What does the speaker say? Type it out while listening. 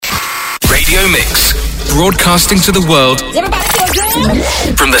radio mix, broadcasting to the world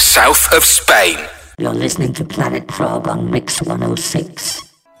from the south of Spain. You're listening to Planet Prog on Mix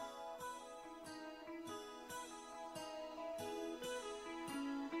 106.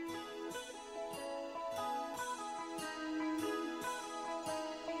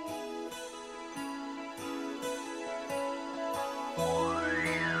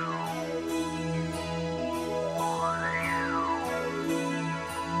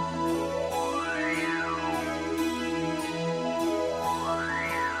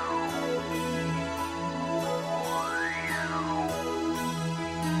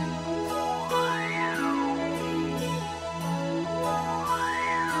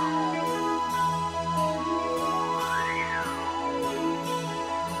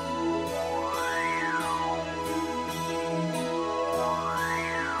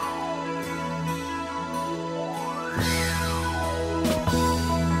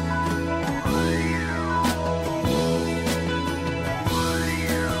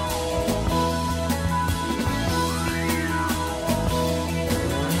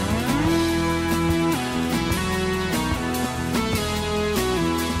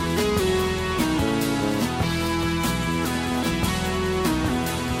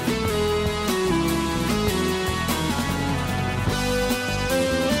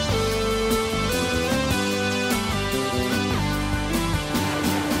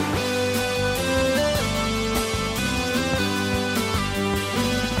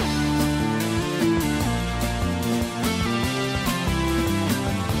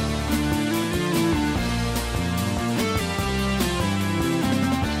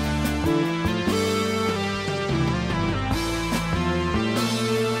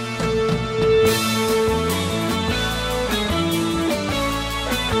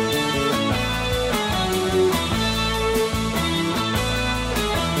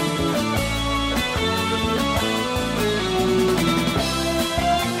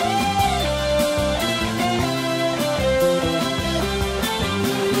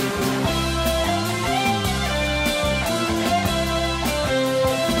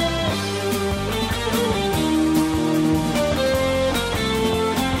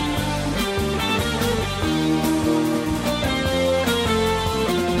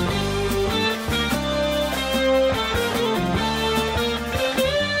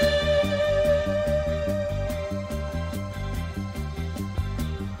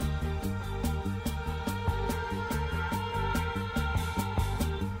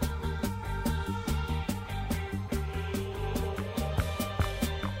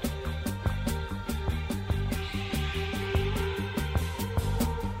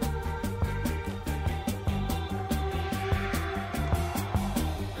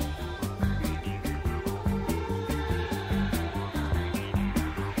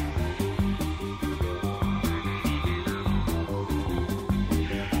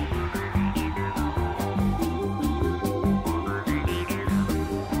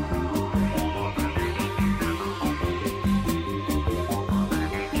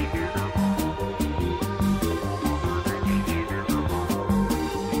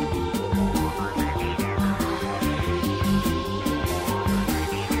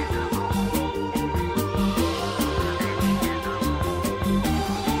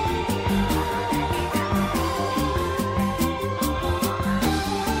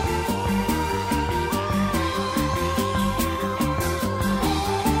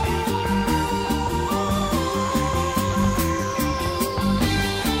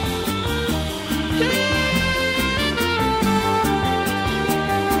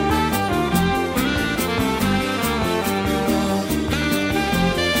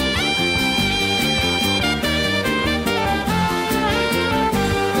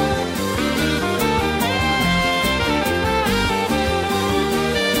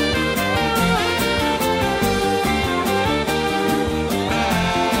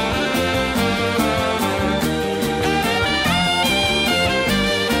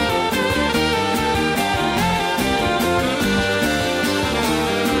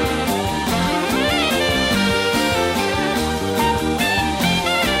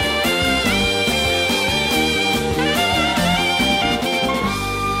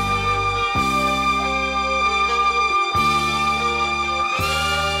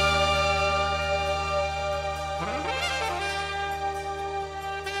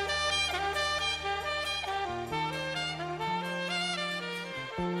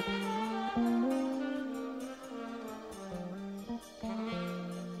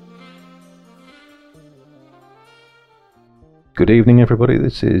 Good evening, everybody.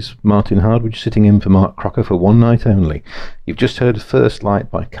 This is Martin Hardwood sitting in for Mark Crocker for One Night Only. You've just heard First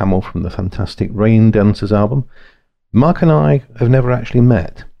Light by Camel from the fantastic Rain Dancers album. Mark and I have never actually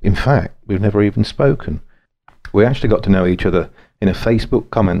met. In fact, we've never even spoken. We actually got to know each other in a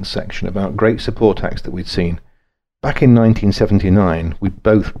Facebook comments section about great support acts that we'd seen. Back in 1979, we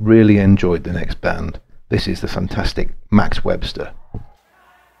both really enjoyed the next band. This is the fantastic Max Webster.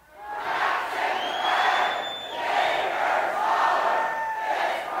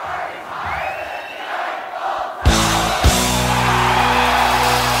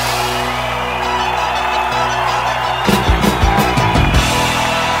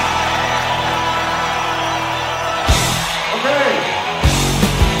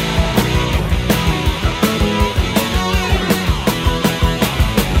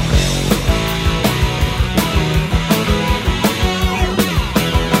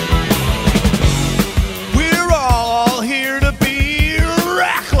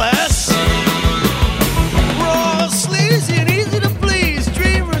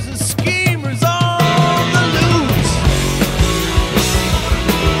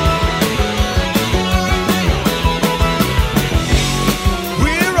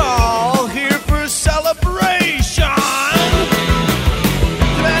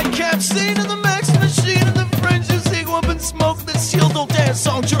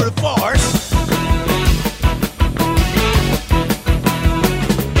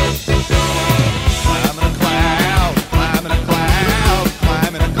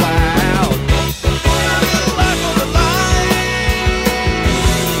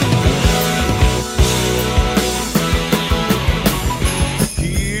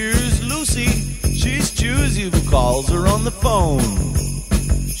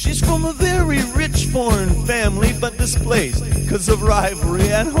 Of rivalry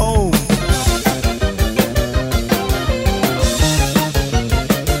at home. Now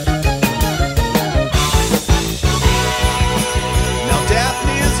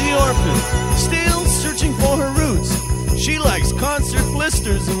Daphne is the orphan, still searching for her roots. She likes concert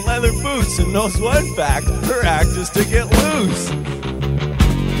blisters and leather boots and knows one fact, her act is to get loose.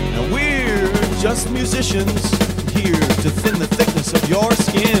 Now we're just musicians here to thin the thickness of your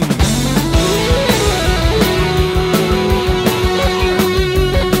skin.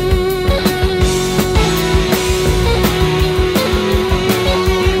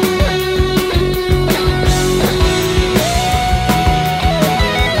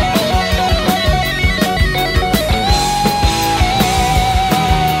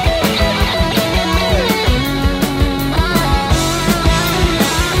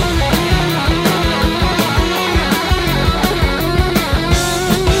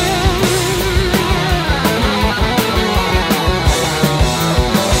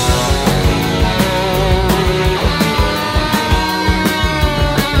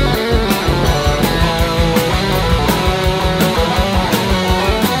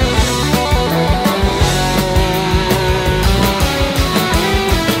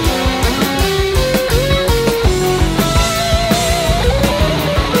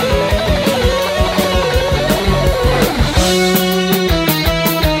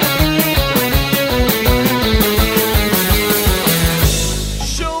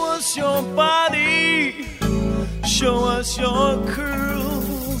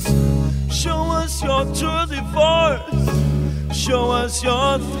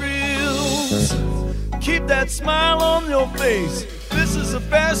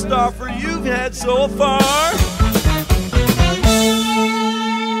 So far,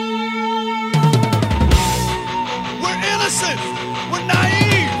 we're innocent, we're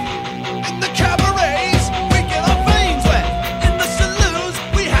naive. In the cabarets, we get our veins wet. In the saloons,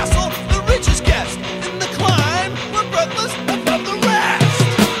 we hassle the richest guests. In the climb, we're breathless above the rest.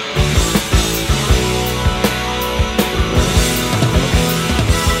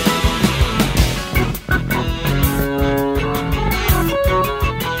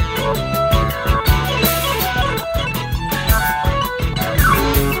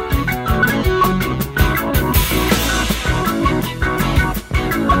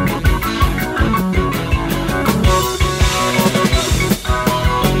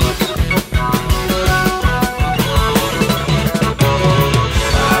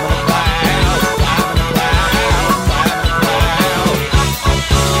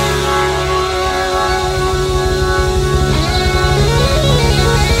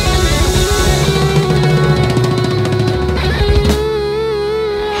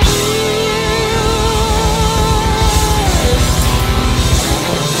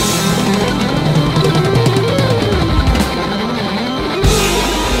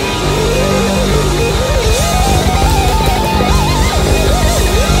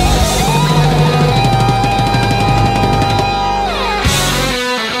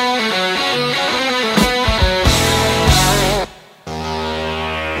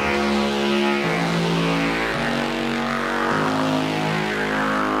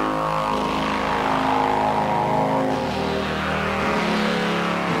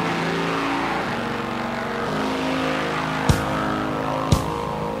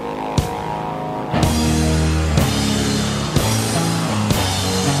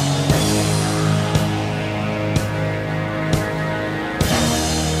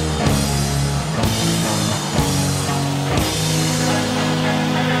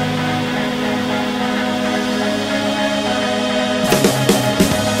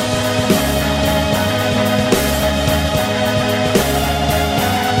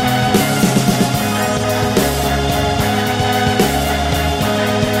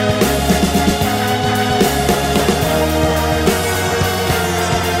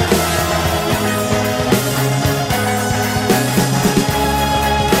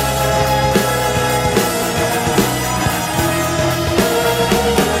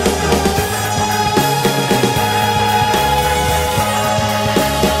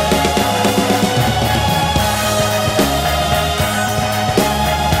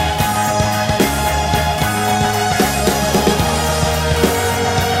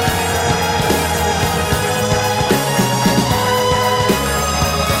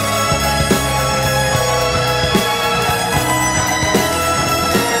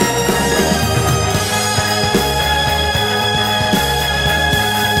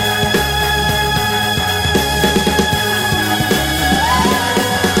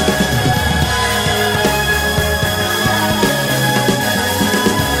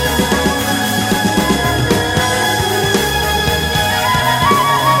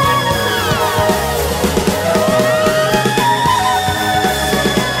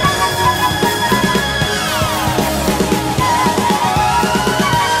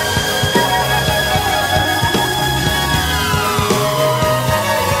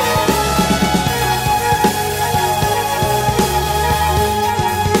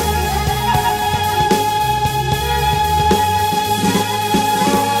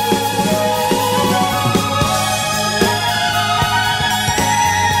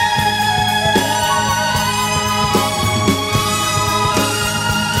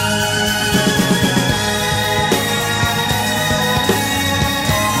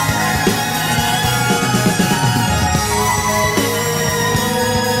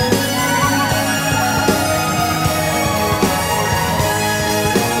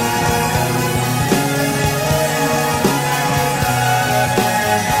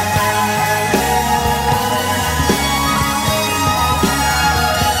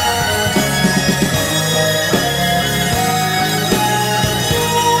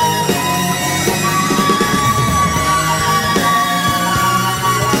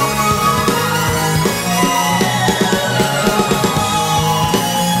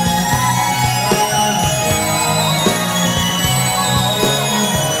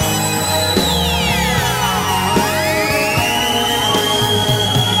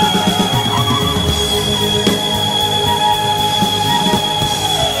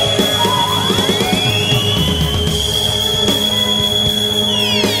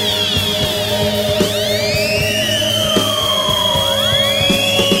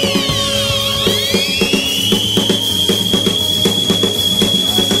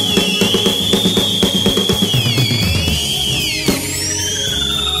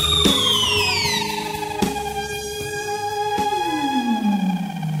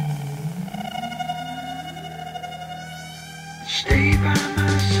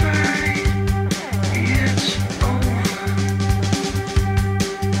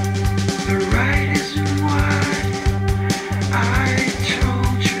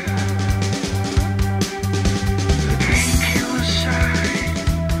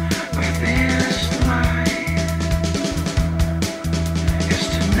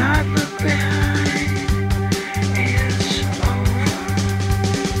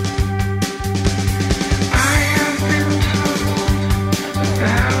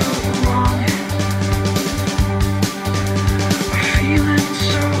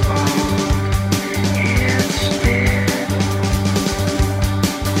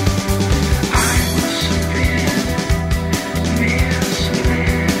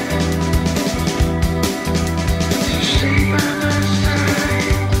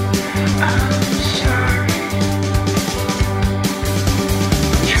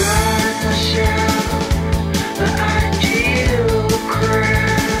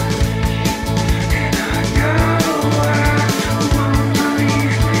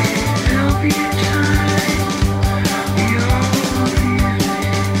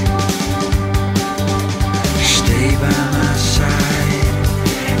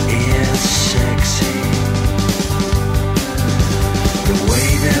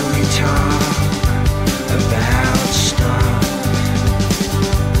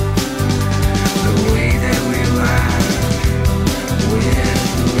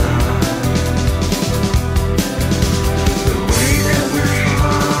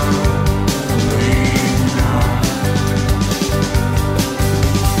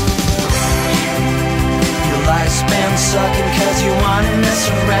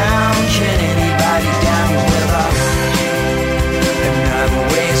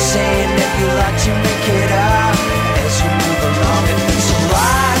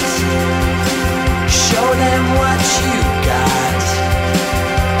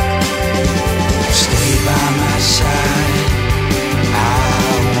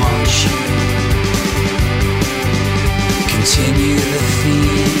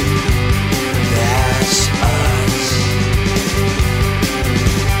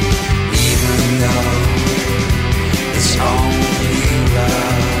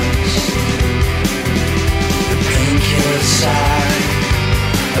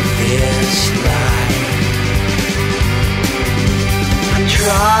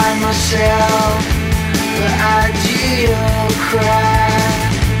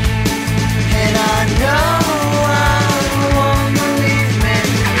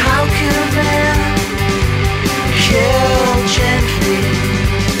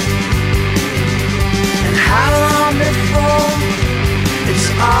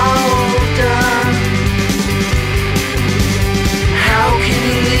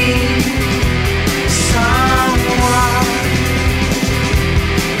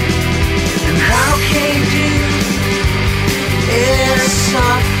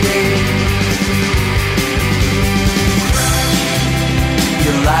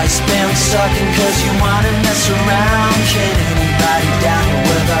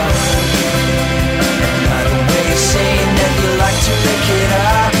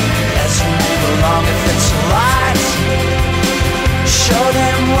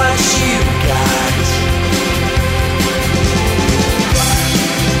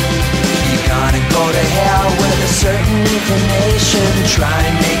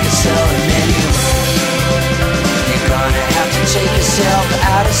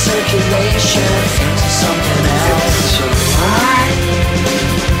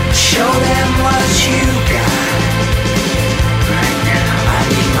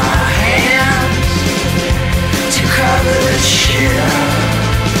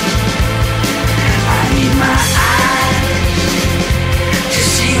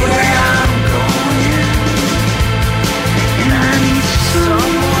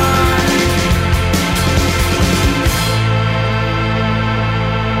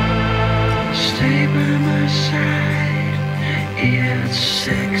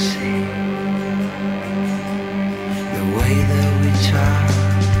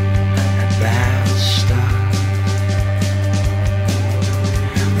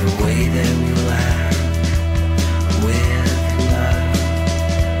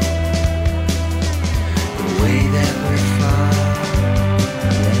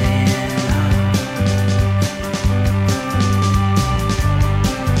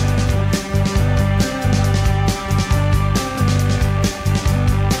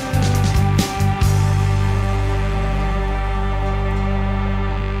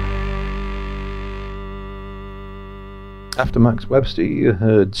 After Max Webster, you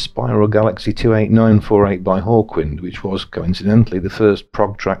heard Spiral Galaxy 28948 by Hawkwind, which was, coincidentally, the first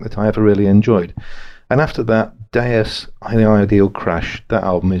prog track that I ever really enjoyed. And after that, Deus, The Ideal Crash. That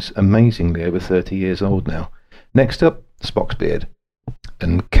album is amazingly over 30 years old now. Next up, Spock's Beard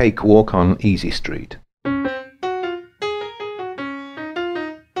and Cake Walk on Easy Street.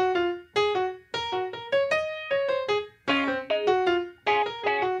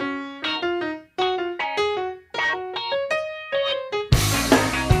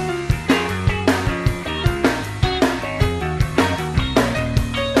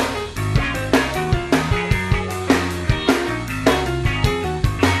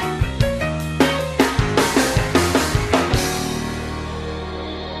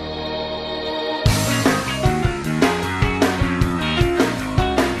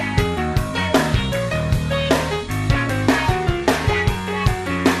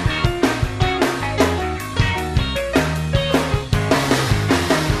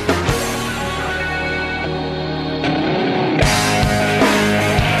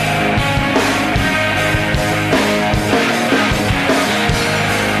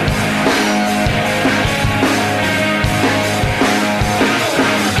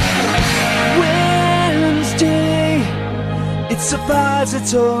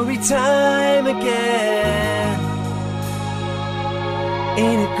 Suppository time again.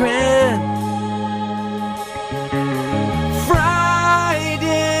 Ain't it grand? Friday,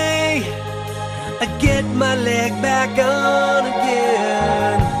 I get my leg back on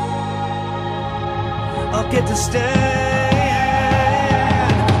again. I'll get to stand,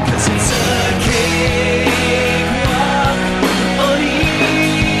 'cause it's a cakewalk on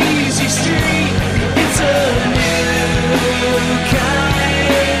Easy Street. It's a new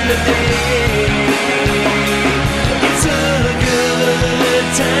kind of day. It's a good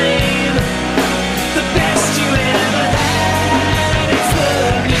time, the best you ever had. It's the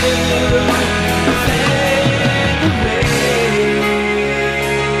new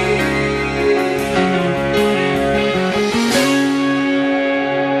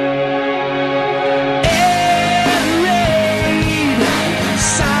Air raid,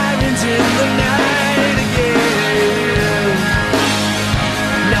 sirens in the night again.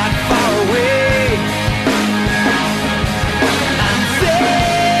 Not far away, I'm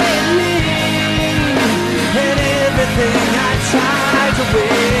failing at everything I tried to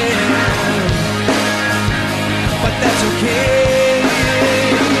win, but that's okay,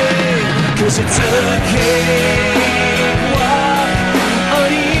 'cause it's a cakewalk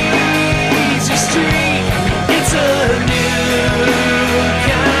on Easy Street. It's a new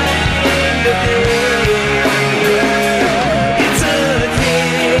kind of day. It's a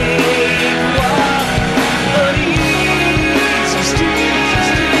cakewalk on Easy Street.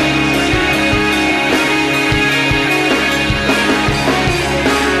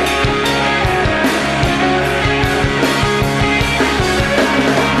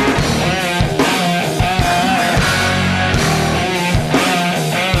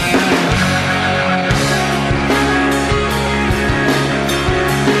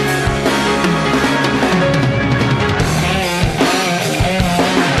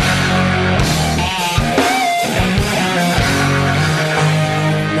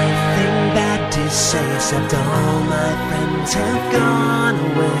 Nothing bad to say except all my friends have gone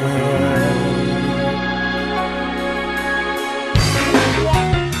away.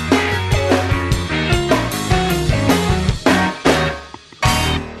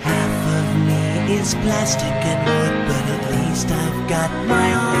 Half of me is plastic and wood, but at least I've got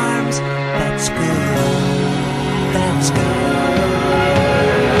my arms. That's good. That's good.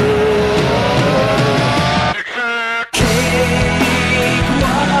 Cakewalk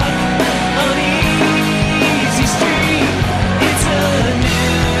on Easy Street. It's a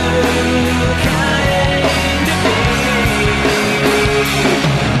new kind of day.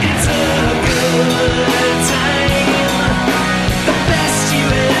 It's a good time, the best you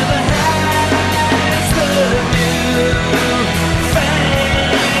ever had. It's the new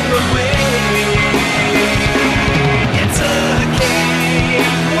fangled way. It's a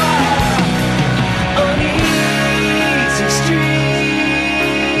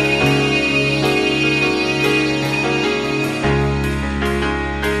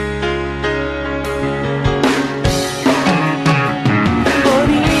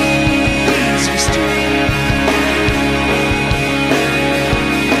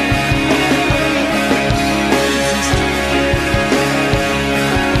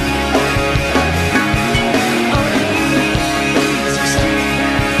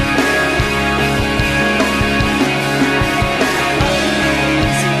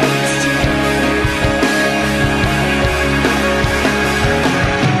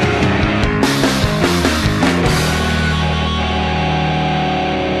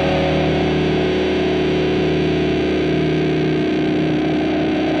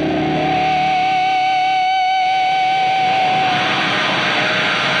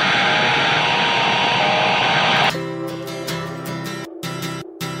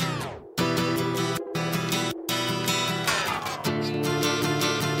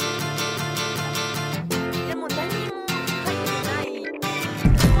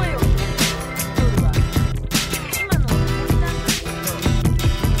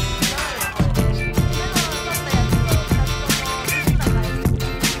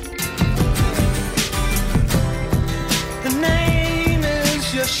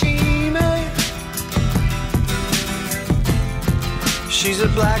She's a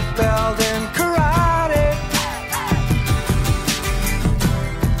black belt in karate,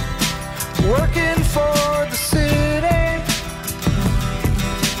 working for the city.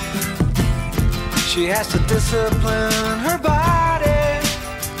 She has to discipline her body,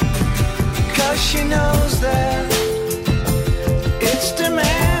 'cause she knows that it's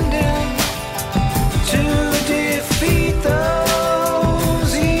demanding to defeat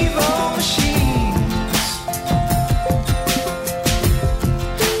those evil machines.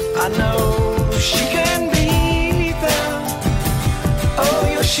 I know she can beat them. Oh,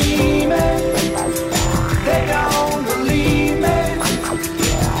 Yoshime, they don't believe me,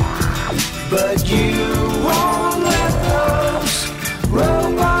 but you won't let those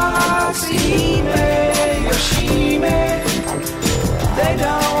robots eat me. Yoshime, they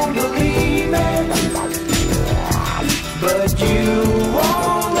don't believe me, but you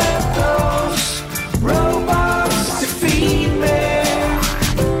won't let those robots defeat me.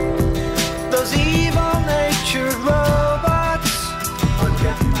 Those evil-natured robots,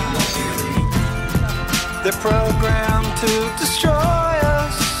 they're programmed to destroy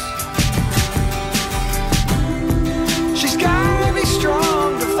us. She's gotta be strong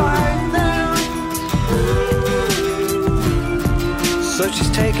to fight them, so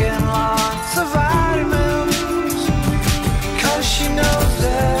she's taking lots of vitamins, 'cause she knows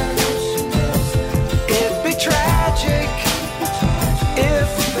that it'd be tragic if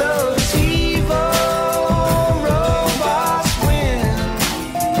those evil robots win.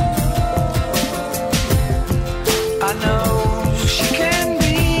 I know she can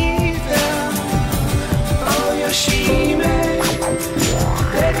beat them. Oh, Yoshime,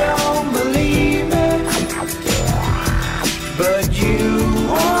 they don't believe me, but you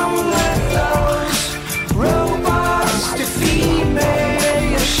won't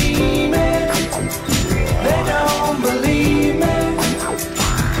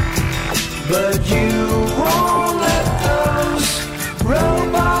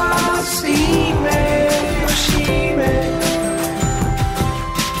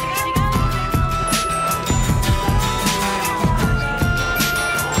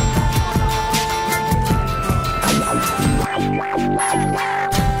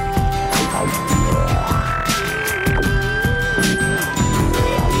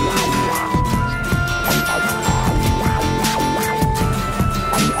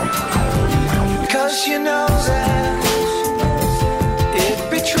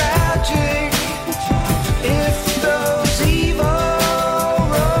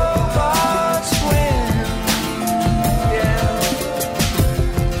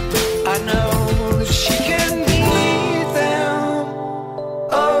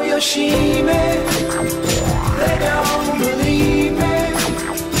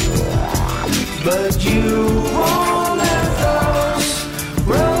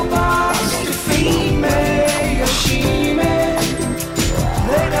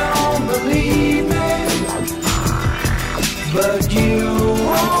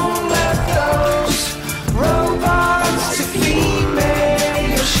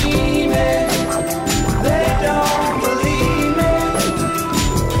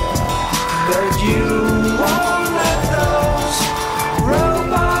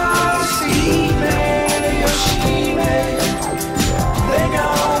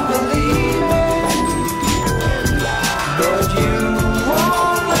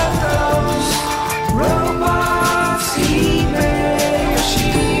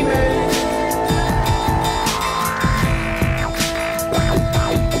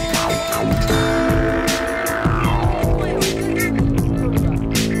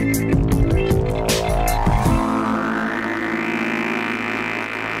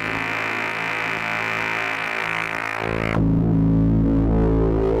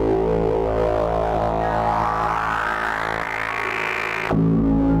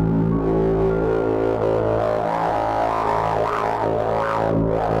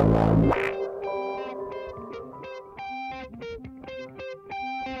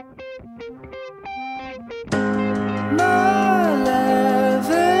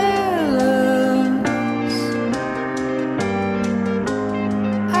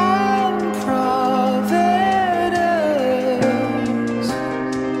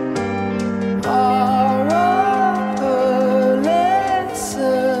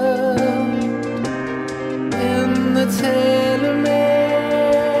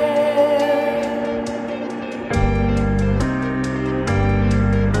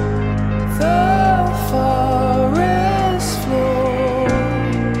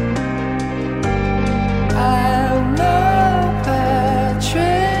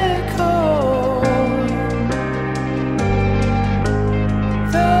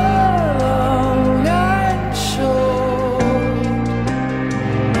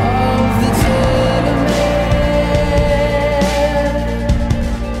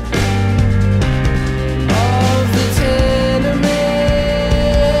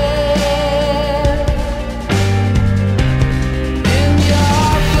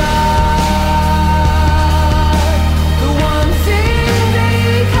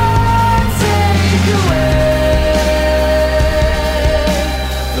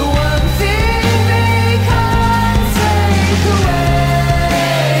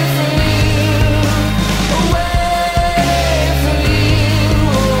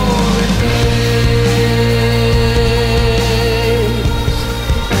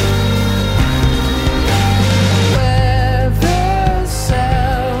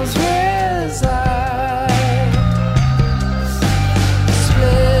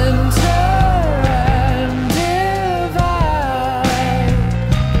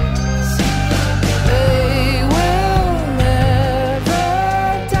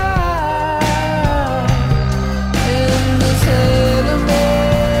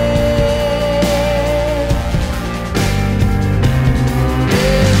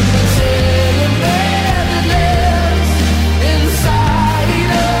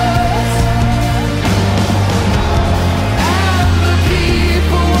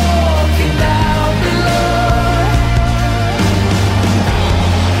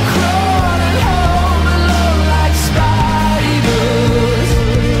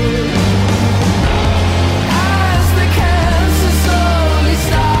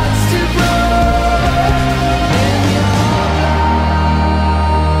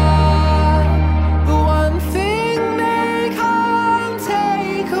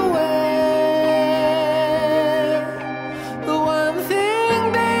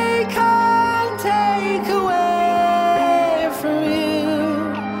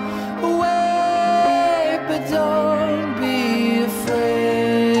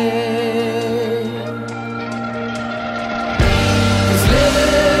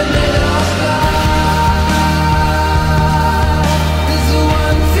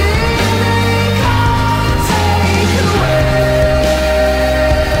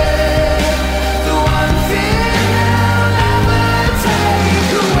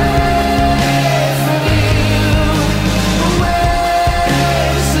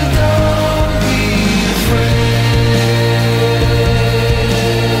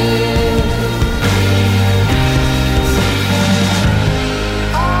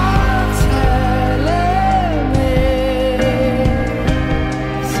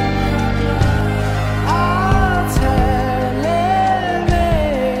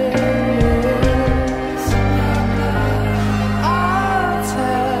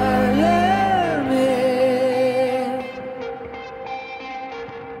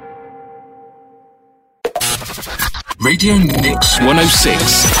Radio Mix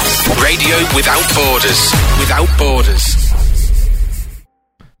 106. Radio without borders. Without borders.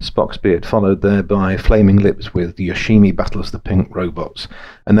 Spock's Beard, followed there by Flaming Lips with Yoshimi Battles the Pink Robots.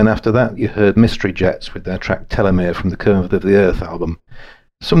 And then after that you heard Mystery Jets with their track Telomere from the Curve of the Earth album.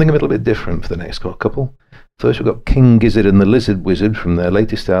 Something a little bit different for the next couple. First we've got King Gizzard and the Lizard Wizard from their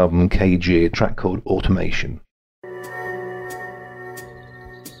latest album KG, a track called Automation.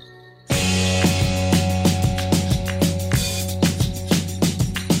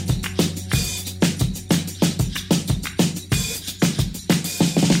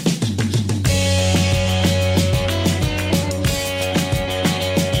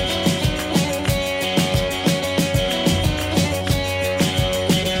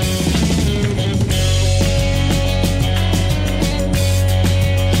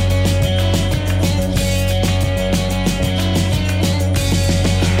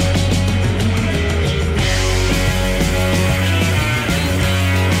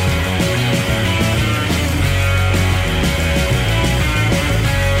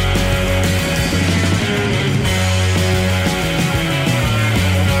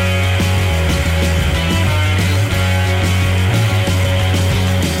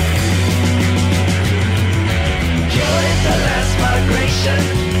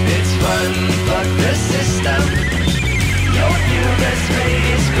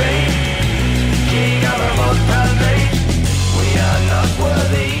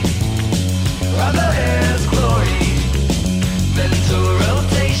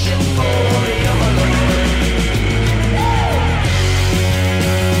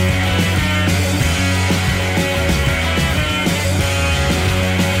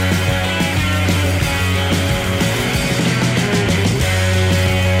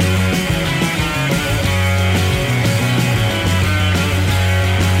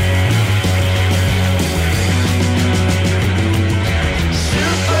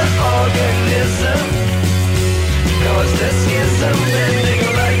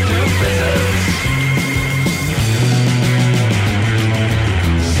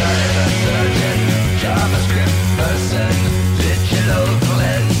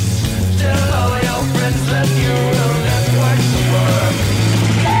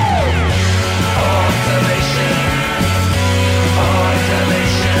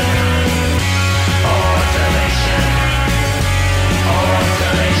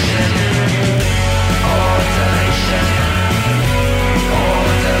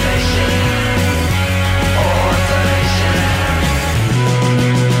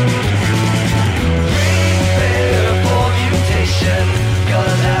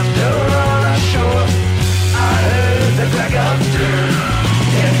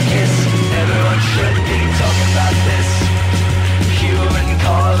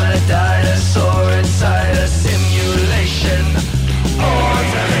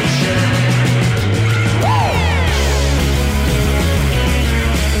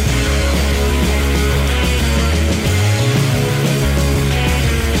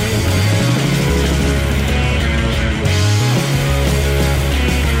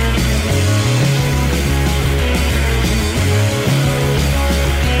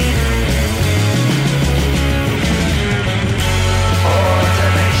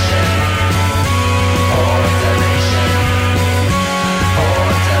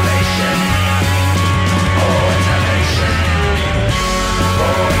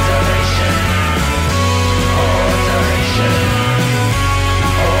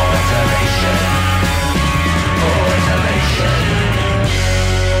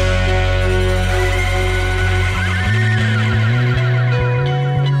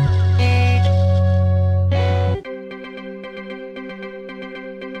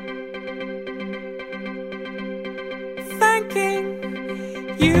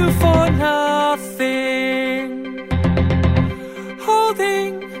 you for nothing,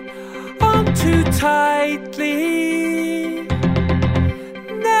 holding on too tightly,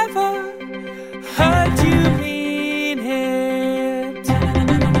 never heard you mean it,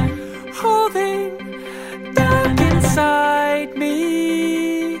 holding dark inside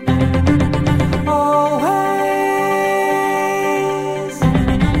me, always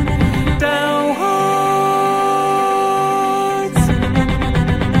downwards,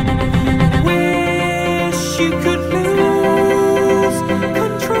 wish you could lose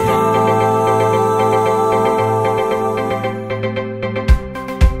control.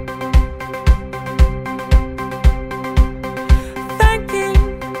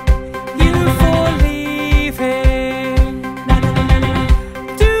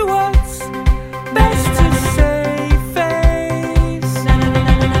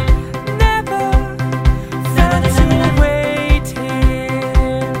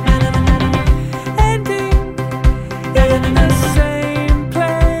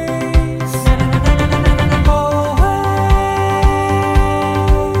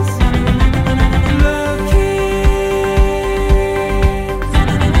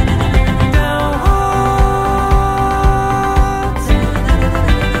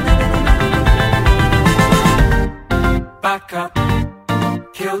 back up,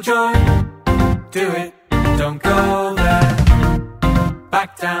 killjoy, do it, don't go there.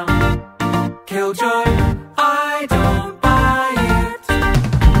 Back down, killjoy, I don't buy it.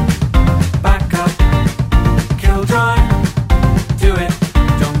 Back up, killjoy, do it,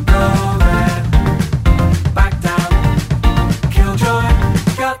 don't go there. Back down, killjoy,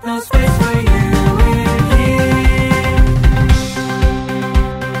 got no space for you in here.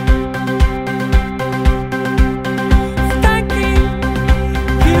 Thanking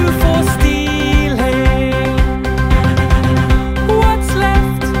you for stealing what's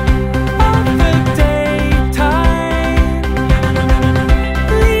left of the daytime,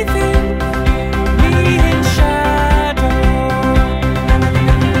 leaving me in shadow,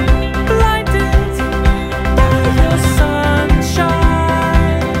 blinded by your sunshine.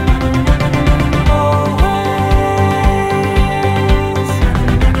 Always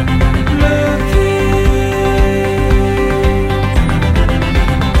looking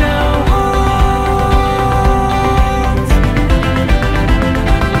down.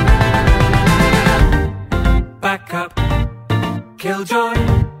 Back up, killjoy,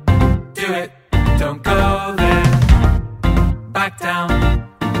 do it, don't go there. Back down,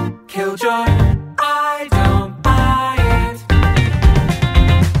 killjoy, I don't buy it.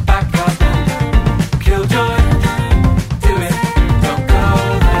 Back up, killjoy, do it, don't go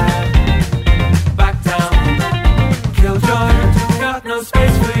there. Back down, killjoy, got no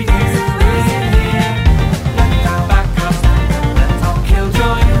space for you in here. Back up,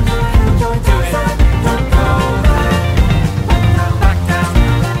 killjoy, do it, don't go there. Back down,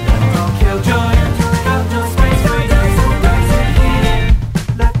 killjoy, got no space for you in here.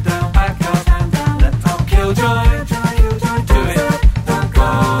 Let down, back up,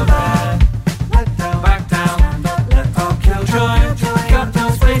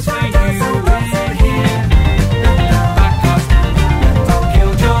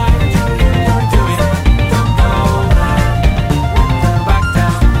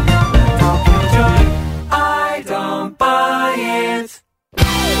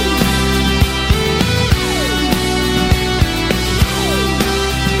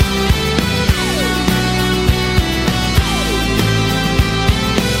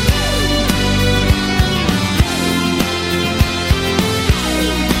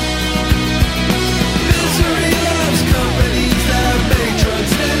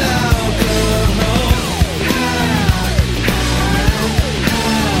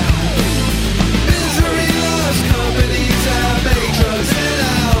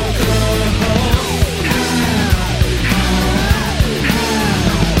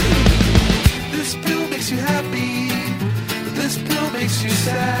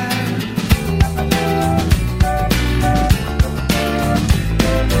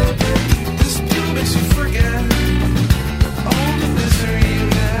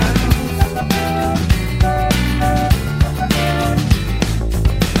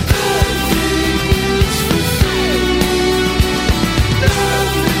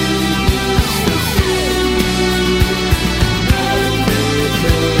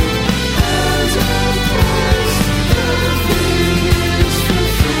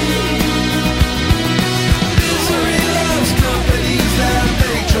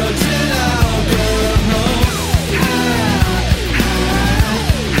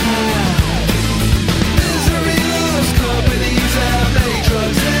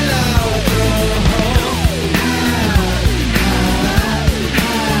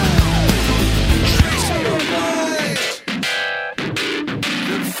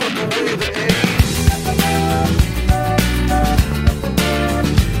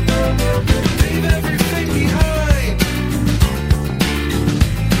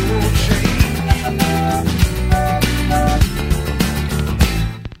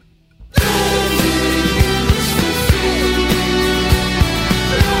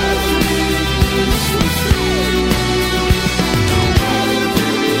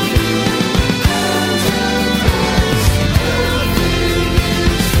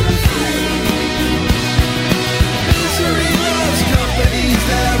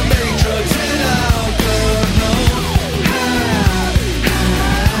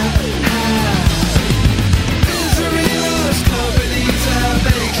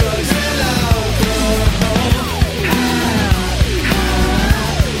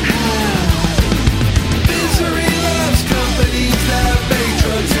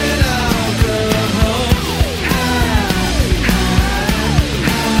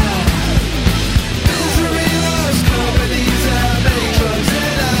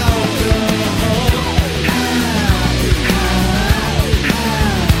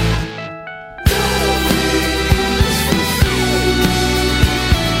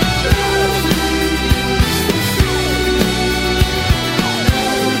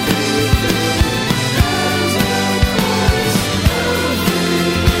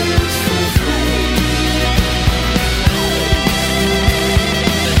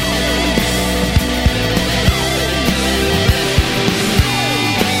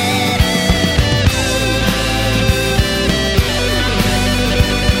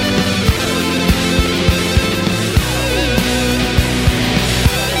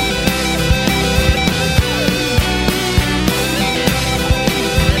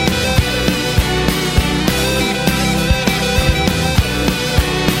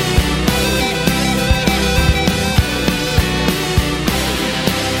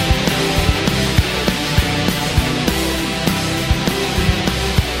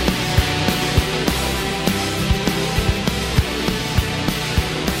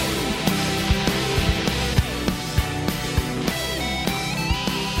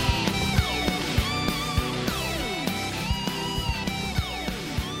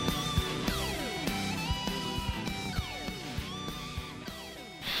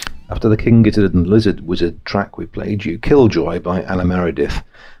 After the King Gizzard and Lizard Wizard track we played you Killjoy by Anna Meredith,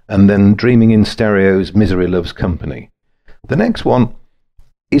 and then Dreaming in Stereo's Misery Loves Company. The next one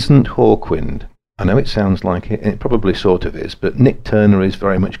isn't Hawkwind. I know it sounds like it, and it probably sort of is, but Nick Turner is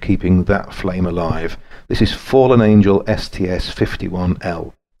very much keeping that flame alive. This is Fallen Angel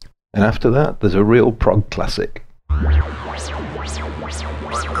STS-51L. And after that, there's a real prog classic.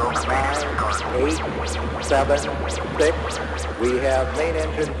 8, 7, 6. We have main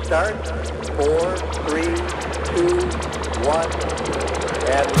engine start. 4, 3, 2, 1.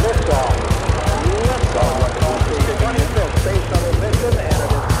 And liftoff. Liftoff. The 25th Space Shuttle mission, and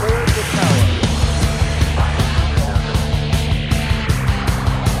it has cleared the tower.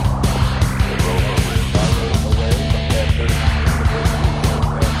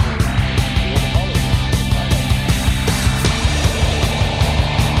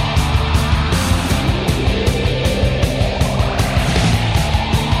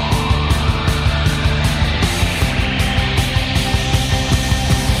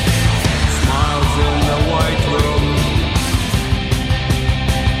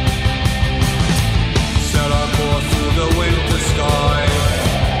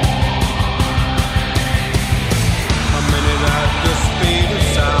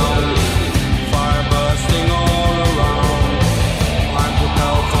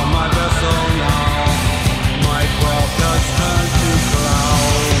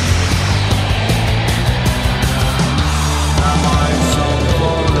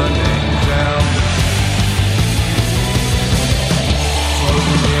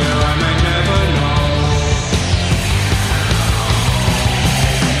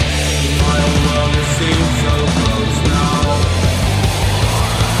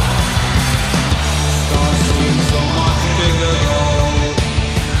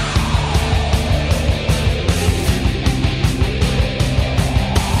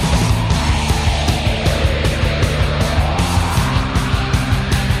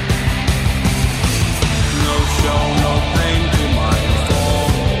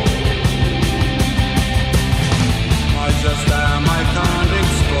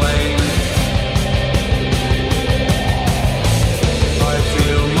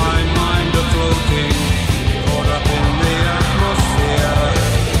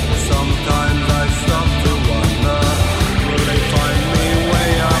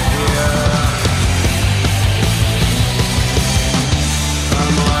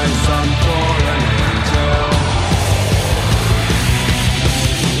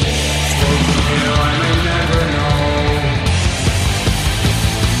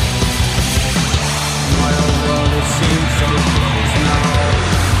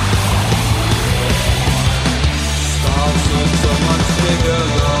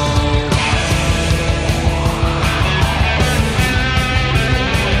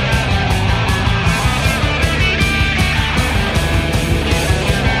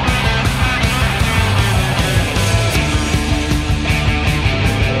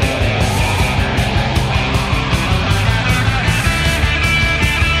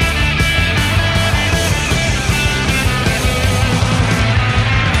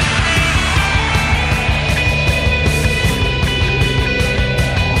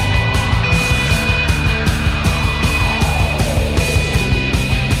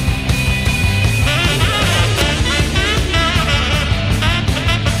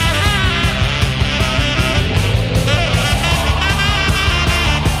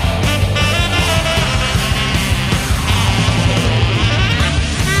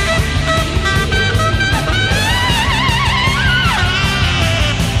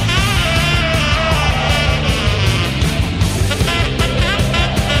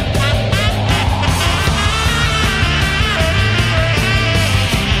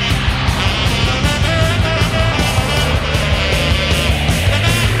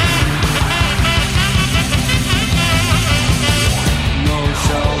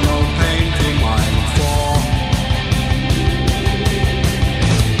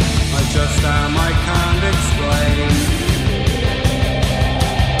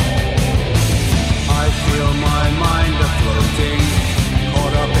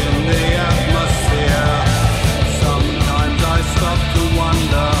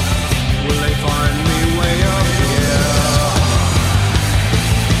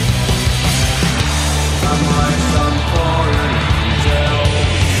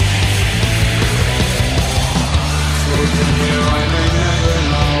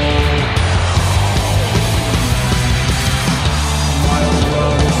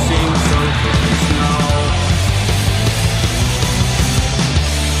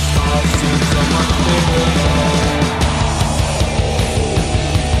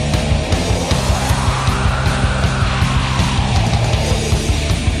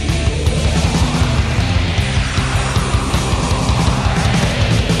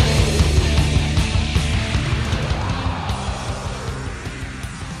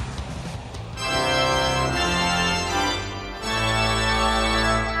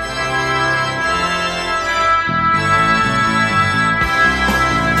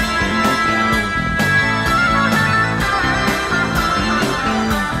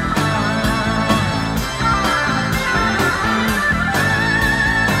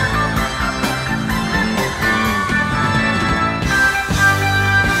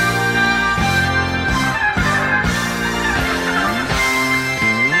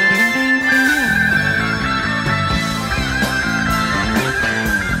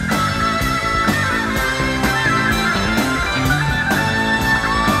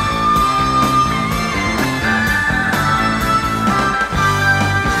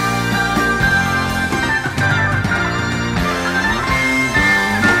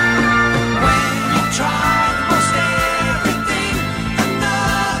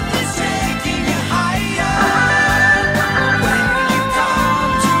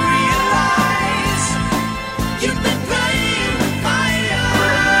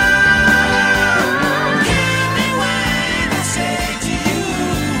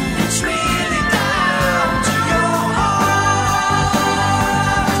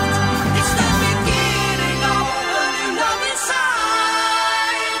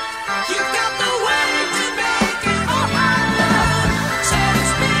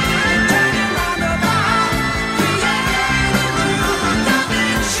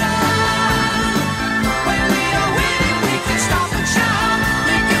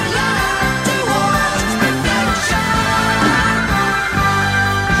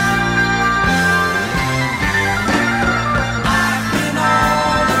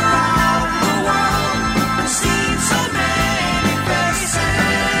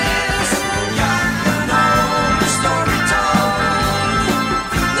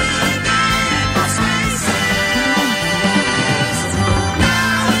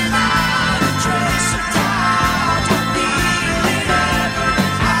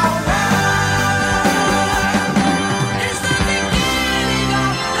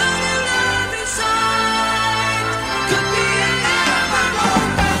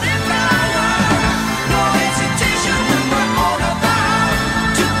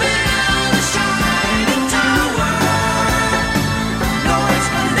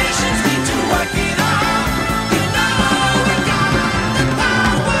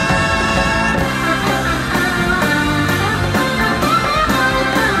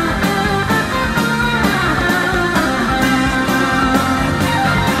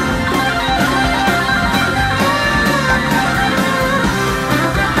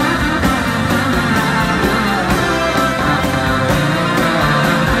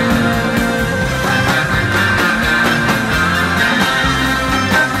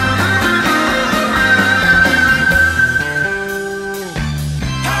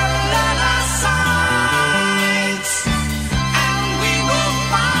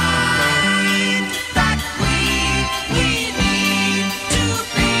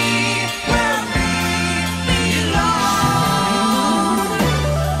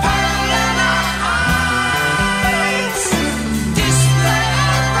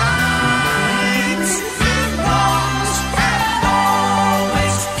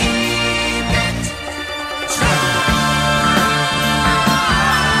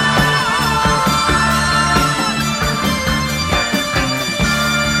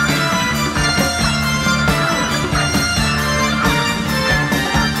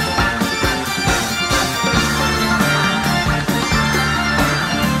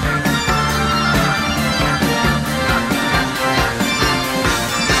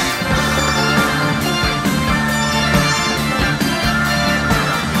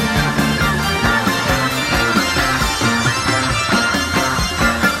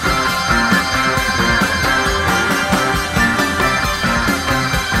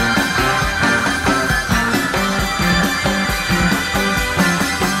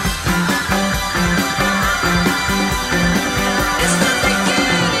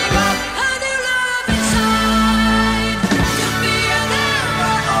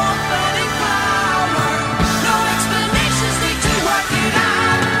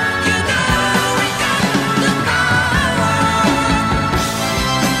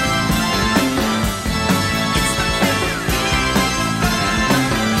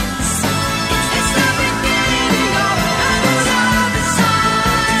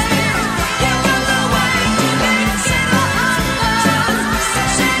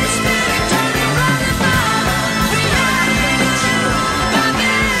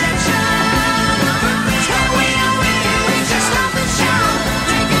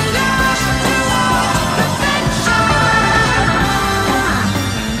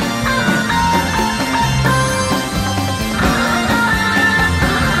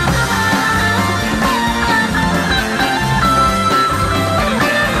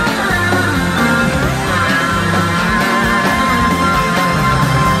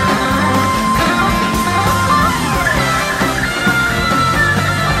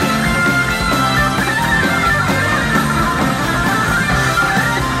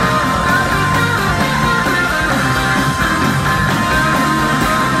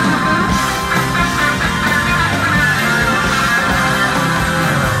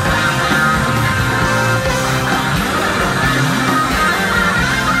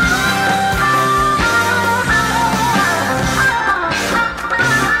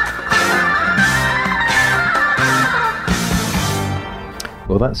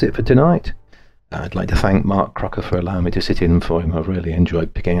 that's it for tonight. I'd like to thank Mark Crocker for allowing me to sit in for him. I've really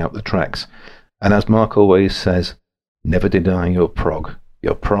enjoyed picking out the tracks. And as Mark always says, never deny your prog.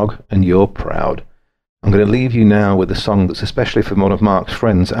 You're prog and you're proud. I'm going to leave you now with a song that's especially from one of Mark's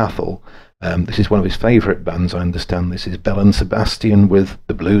friends, Athol. This is one of his favourite bands, I understand. This is Belle and Sebastian with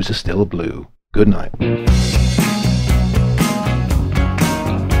The Blues Are Still Blue. Good night.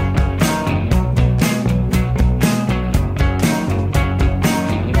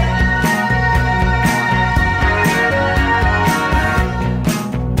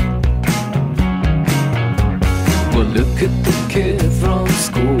 Well, look at the kid from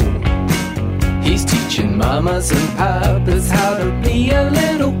school. He's teaching mamas and papas how to be a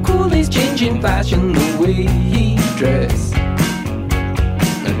little cool. He's changing fashion the way he dress.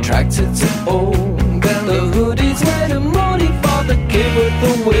 Attracted to old and the hoodies where the money for the kid with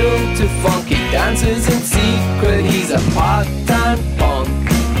the will to funky dances in secret. He's a part-time punk.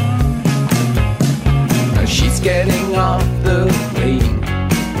 Now she's getting off the plane.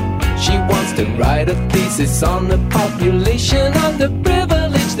 She wants to write a thesis on the population of the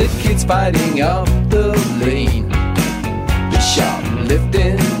privilege, the kids fighting up the lane. The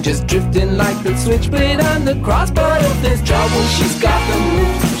shoplifting, just drifting like the switchblade on the cross. But if there's trouble, she's got the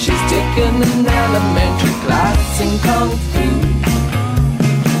move. She's taken an elementary class in Kung Fu.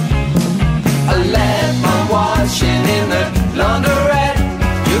 I left my washing in the laundrette.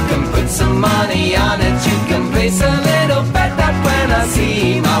 You can put some money on it, you can place a little bet that when I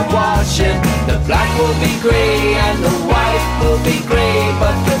see my washing, the black will be grey and the white will be grey,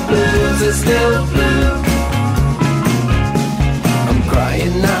 but the blues are still blue. I'm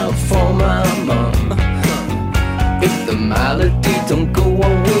crying out for my mom. If the malady don't go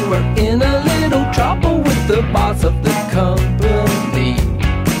away, we're in a little trouble with the boss of the company.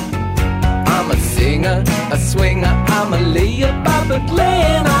 I'm a singer, a swinger, I'm a layabout, but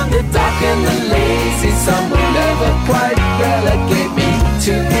laying on the dock and the lazy sun will never quite relegate me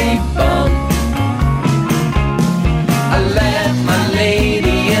to a bum. I left my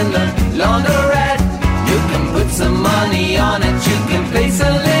lady in the laundrette. You can put some money on it, you can place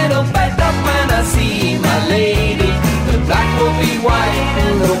a little bet up when I see my lady. The black will be white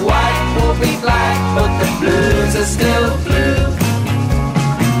and the white will be black, but the blues are still blue.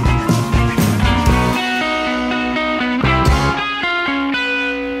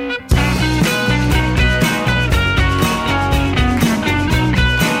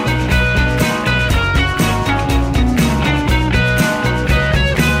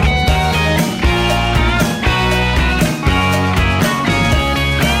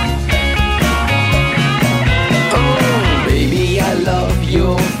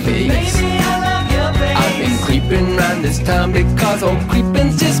 Time because all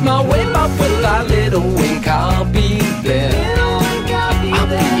creeping's just my way, but with a little wink I'll be there. I'll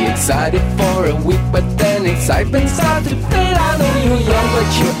be excited for a week, but then excitement starts to fade. I know you're young, but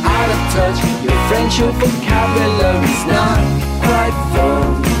you're out of touch. Your French, your vocabulary's not quite full.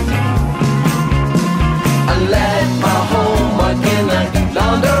 I left my homework in a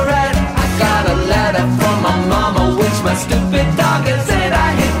laundrette. I got a letter from my mama, which my stupid dog had said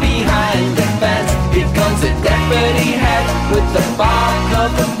I hid behind the fence. Here comes a deputy head with the bark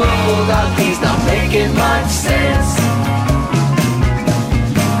of a bulldog. He's not making much sense.